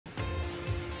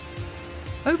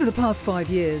Over the past 5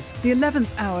 years, the 11th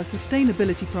Hour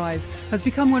Sustainability Prize has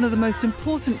become one of the most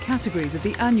important categories of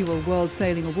the annual World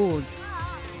Sailing Awards.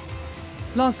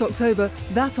 Last October,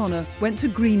 that honour went to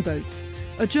GREENBOATS,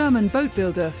 a German boat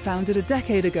builder founded a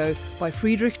decade ago by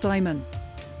Friedrich Daimann.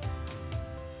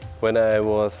 When I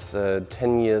was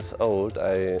 10 years old,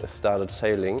 I started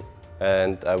sailing,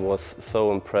 and I was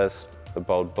so impressed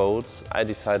about boats, I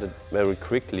decided very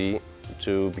quickly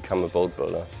to become a boat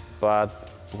builder. But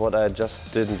what I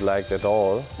just didn't like at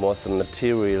all was the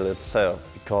material itself,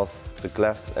 because the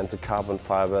glass and the carbon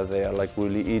fiber, they are like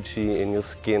really itchy in your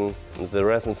skin. The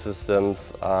resin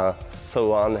systems are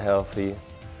so unhealthy.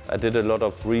 I did a lot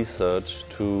of research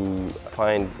to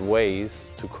find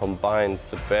ways to combine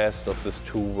the best of these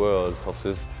two worlds, of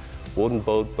this wooden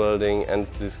boat building and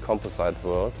this composite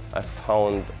world. I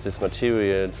found these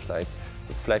materials like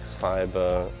flex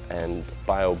fiber and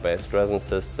bio-based resin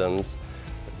systems,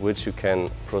 which you can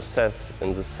process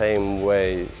in the same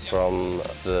way from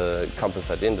the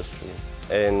composite industry.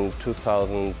 In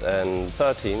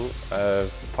 2013, I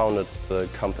founded the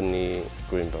company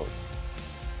GREENBOATS.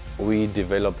 We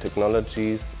develop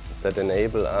technologies that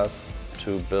enable us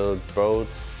to build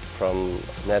boats from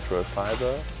natural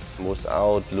fiber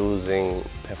without losing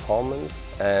performance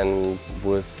and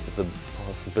with the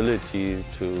possibility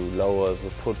to lower the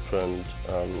footprint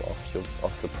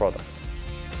of the product.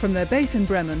 From their base in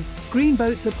Bremen,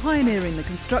 GREENBOATS are pioneering the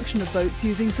construction of boats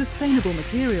using sustainable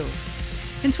materials.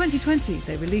 In 2020,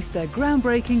 they released their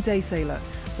groundbreaking day sailor,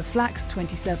 the Flax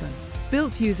 27,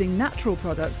 built using natural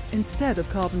products instead of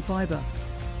carbon fiber.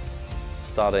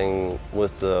 Starting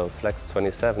with the Flax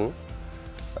 27,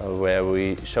 where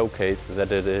we showcase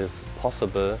that it is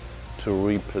possible to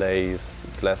replace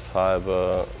glass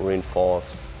fiber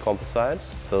reinforced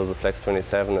composites. So the Flax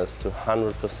 27 is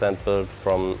 100% built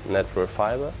from natural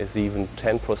fiber. It's even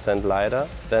 10% lighter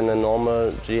than a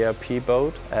normal GRP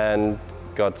boat and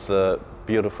got the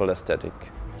beautiful aesthetic.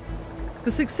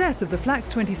 The success of the Flax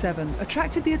 27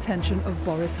 attracted the attention of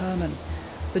Boris Herrmann.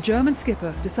 The German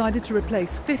skipper decided to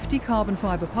replace 50 carbon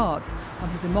fiber parts on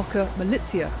his Imoca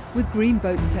Malizia with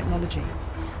GREENBOATS technology.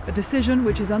 A decision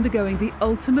which is undergoing the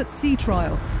ultimate sea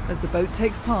trial as the boat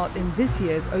takes part in this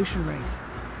year's ocean race.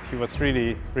 He was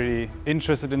really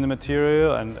interested in the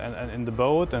material and in the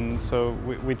boat, and so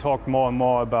we talked more and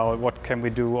more about what can we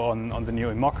do on the new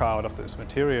Imoca out of those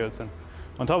materials. And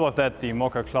on top of that, the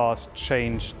Imoca class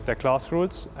changed their class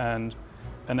rules and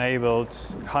enabled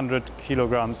 100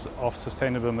 kilograms of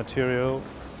sustainable material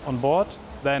on board.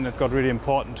 Then it got really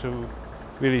important to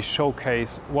really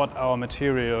showcase what our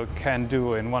material can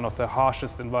do in one of the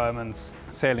harshest environments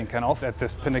sailing can offer at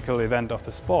this pinnacle event of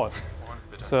the sport.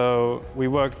 So we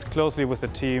worked closely with the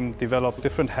team, developed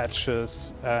different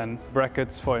hatches and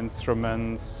brackets for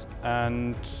instruments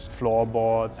and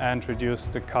floorboards, and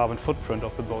reduced the carbon footprint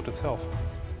of the boat itself.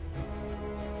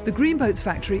 The GREENBOATS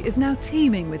factory is now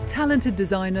teeming with talented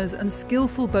designers and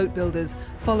skillful boat builders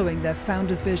following their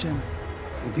founder's vision.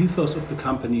 The ethos of the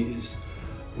company is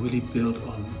really built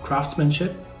on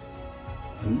craftsmanship.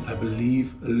 And I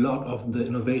believe a lot of the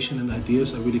innovation and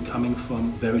ideas are really coming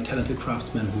from very talented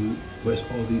craftsmen who, with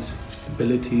all these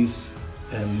abilities,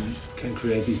 can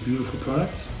create these beautiful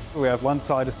products. We have one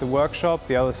side is the workshop,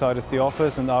 the other side is the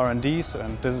office and R&Ds,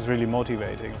 and this is really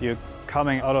motivating. You're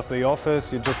coming out of the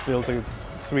office, you just built a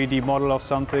 3D model of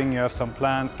something, you have some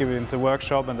plans, give it into the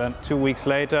workshop, and then 2 weeks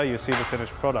later you see the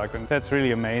finished product. And that's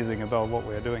really amazing about what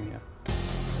we're doing here.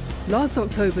 Last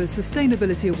October's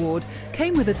Sustainability Award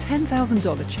came with a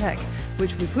 $10,000 check,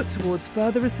 which we put towards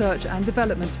further research and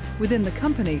development within the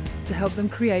company to help them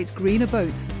create greener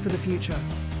boats for the future.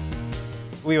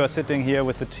 We were sitting here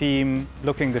with the team,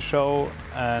 looking the show,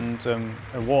 and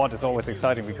award is always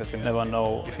exciting because you never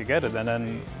know if you get it. And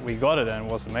then we got it, and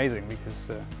it was amazing because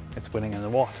it's winning an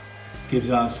award. Gives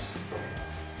us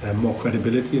more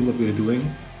credibility in what we're doing.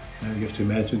 You have to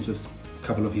imagine just a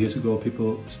couple of years ago,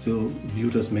 people still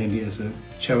viewed us mainly as a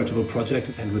charitable project,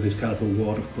 and with this kind of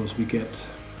award, of course, we get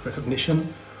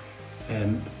recognition,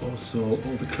 and also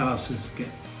all the classes get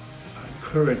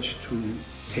encouraged to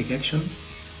take action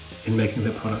in making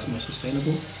their products more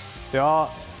sustainable. There are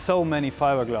so many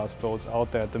fiberglass boats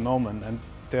out there at the moment, and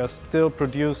they are still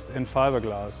produced in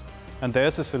fiberglass. And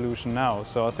there's a solution now.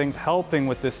 So I think helping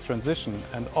with this transition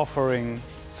and offering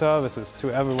services to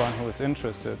everyone who is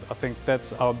interested, I think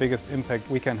that's our biggest impact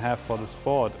we can have for the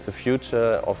sport. The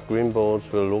future of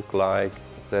GREENBOATS will look like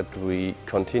that we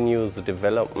continue the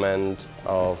development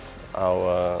of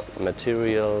our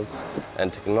materials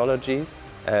and technologies,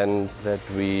 and that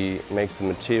we make the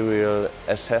material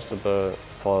accessible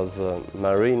for the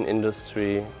marine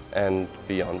industry and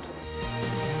beyond.